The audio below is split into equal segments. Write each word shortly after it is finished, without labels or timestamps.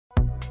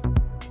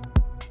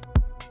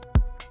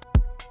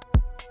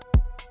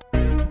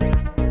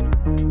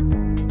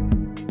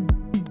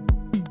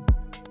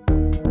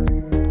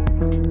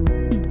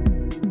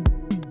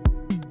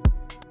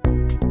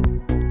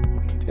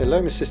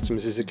Loma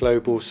Systems is a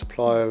global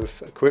supplier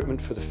of equipment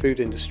for the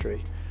food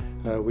industry.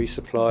 We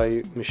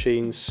supply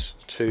machines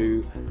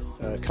to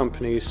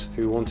companies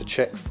who want to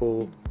check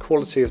for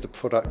quality of the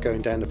product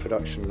going down the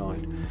production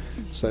line.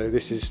 So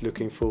this is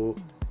looking for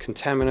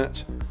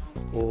contaminant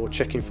or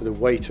checking for the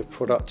weight of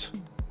product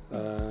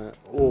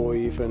or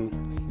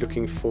even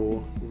looking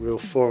for real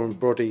foreign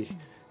body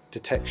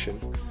detection,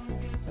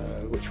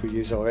 which we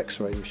use our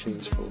X-ray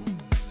machines for.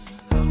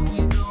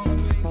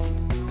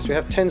 So we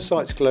have 10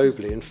 sites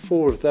globally, and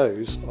 4 of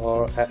those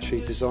are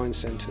actually design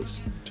centres.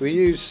 So we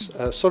use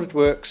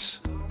Solidworks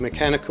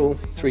mechanical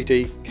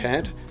 3D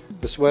CAD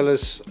as well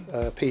as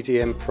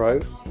PDM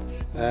Pro,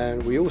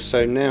 and we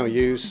also now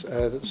use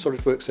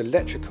Solidworks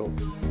electrical.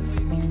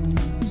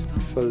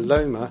 For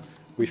Loma,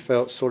 we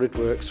felt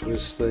Solidworks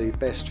was the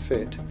best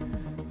fit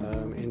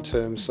in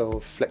terms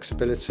of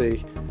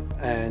flexibility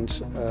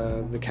and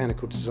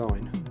mechanical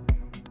design.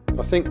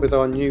 I think with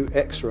our new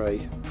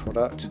X-ray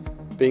product,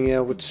 being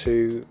able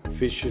to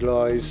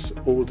visualise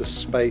all the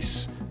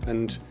space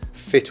and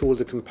fit all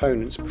the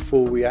components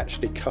before we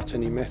actually cut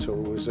any metal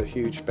was a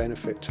huge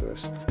benefit to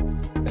us.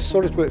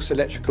 Solidworks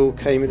electrical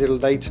came a little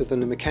later than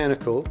the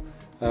mechanical,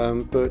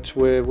 but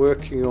we're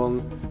working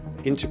on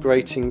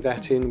integrating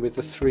that in with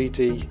the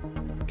 3D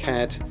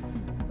CAD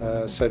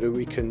so that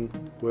we can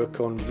work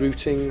on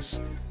routings,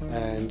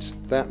 and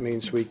that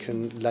means we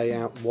can lay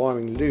out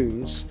wiring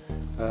looms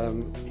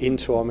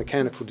into our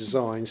mechanical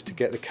designs to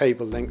get the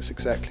cable lengths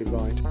exactly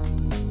right.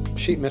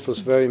 Sheet metal is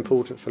very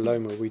important for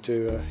Loma. We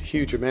do a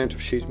huge amount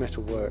of sheet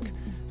metal work,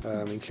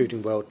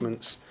 including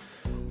weldments,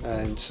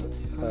 and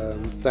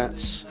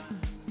that's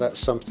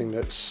something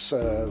that's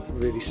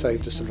really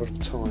saved us a lot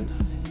of time.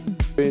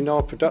 In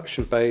our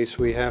production bays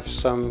we have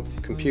some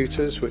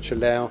computers which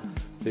allow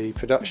the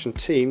production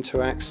team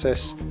to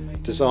access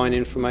design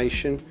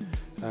information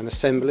and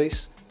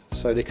assemblies,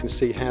 so they can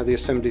see how the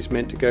assembly is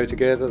meant to go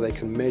together. They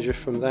can measure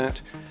from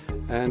that,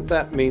 and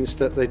that means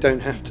that they don't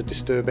have to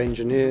disturb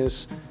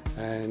engineers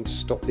and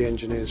stop the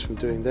engineers from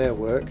doing their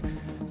work.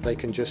 They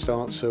can just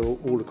answer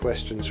all the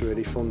questions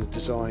really from the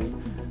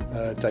design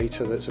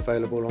data that's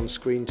available on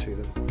screen to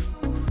them.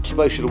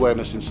 Spatial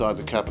awareness inside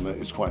the cabinet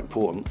is quite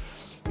important.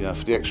 You know,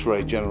 for the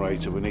X-ray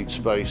generator we need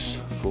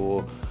space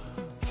for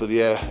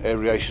the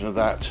aeration of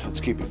that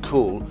to keep it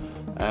cool,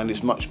 and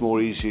it's much more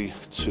easy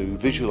to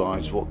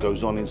visualise what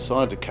goes on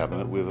inside the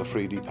cabinet with a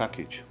 3D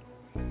package.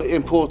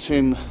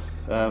 Importing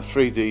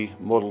 3D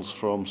models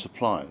from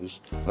suppliers,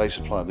 they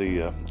supply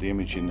the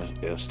image in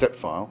a step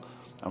file,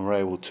 and we're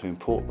able to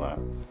import that,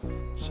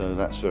 so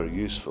that's very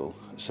useful.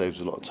 It saves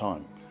a lot of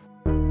time.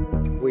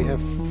 We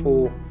have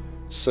 4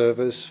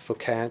 servers for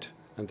CAD,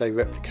 and they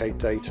replicate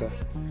data,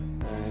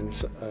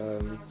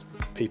 and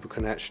people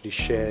can actually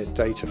share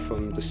data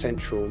from the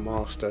central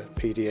master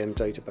PDM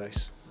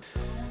database.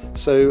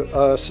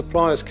 So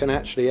suppliers can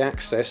actually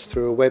access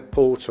through a web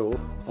portal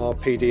our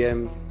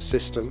PDM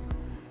system,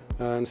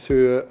 and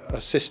through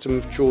a system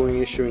of drawing,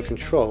 issue and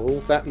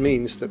control. That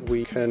means that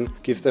we can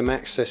give them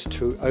access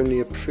to only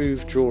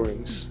approved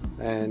drawings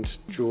and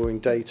drawing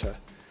data.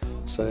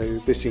 So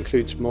this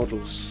includes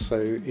models, so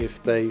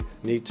if they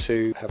need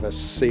to have a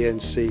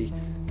CNC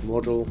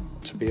model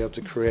to be able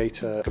to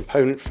create a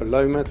component for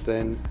Loma,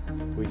 then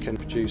we can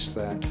produce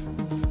that.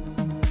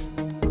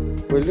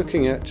 We're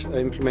looking at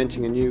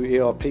implementing a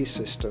new ERP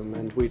system,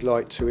 and we'd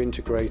like to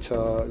integrate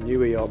our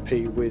new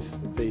ERP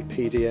with the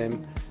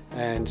PDM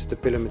and the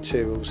bill of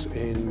materials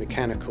in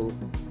mechanical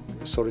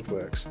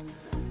Solidworks.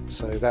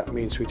 So that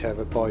means we'd have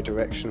a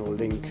bi-directional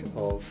link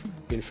of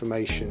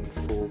information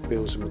for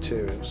bills of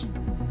materials.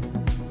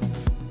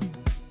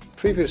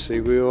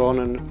 Previously we were on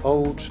an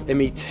old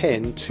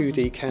ME10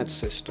 2D CAD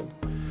system,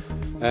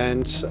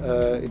 and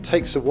it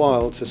takes a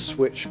while to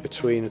switch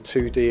between a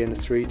 2D and a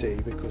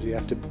 3D because you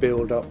have to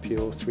build up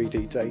your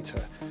 3D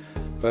data.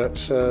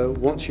 But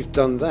once you've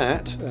done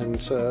that, and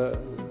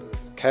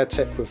CAD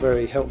Tech were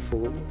very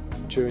helpful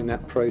during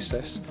that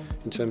process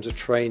in terms of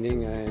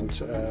training and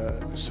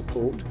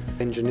support.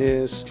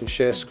 Engineers can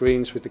share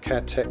screens with the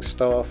CAD Tech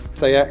staff.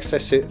 They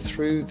access it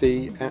through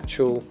the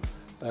actual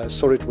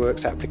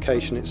Solidworks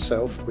application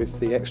itself with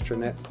the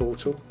extranet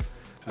portal.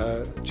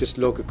 Just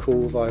log a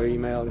call via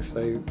email if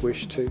they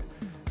wish to,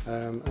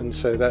 and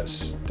so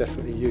that's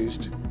definitely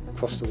used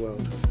across the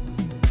world.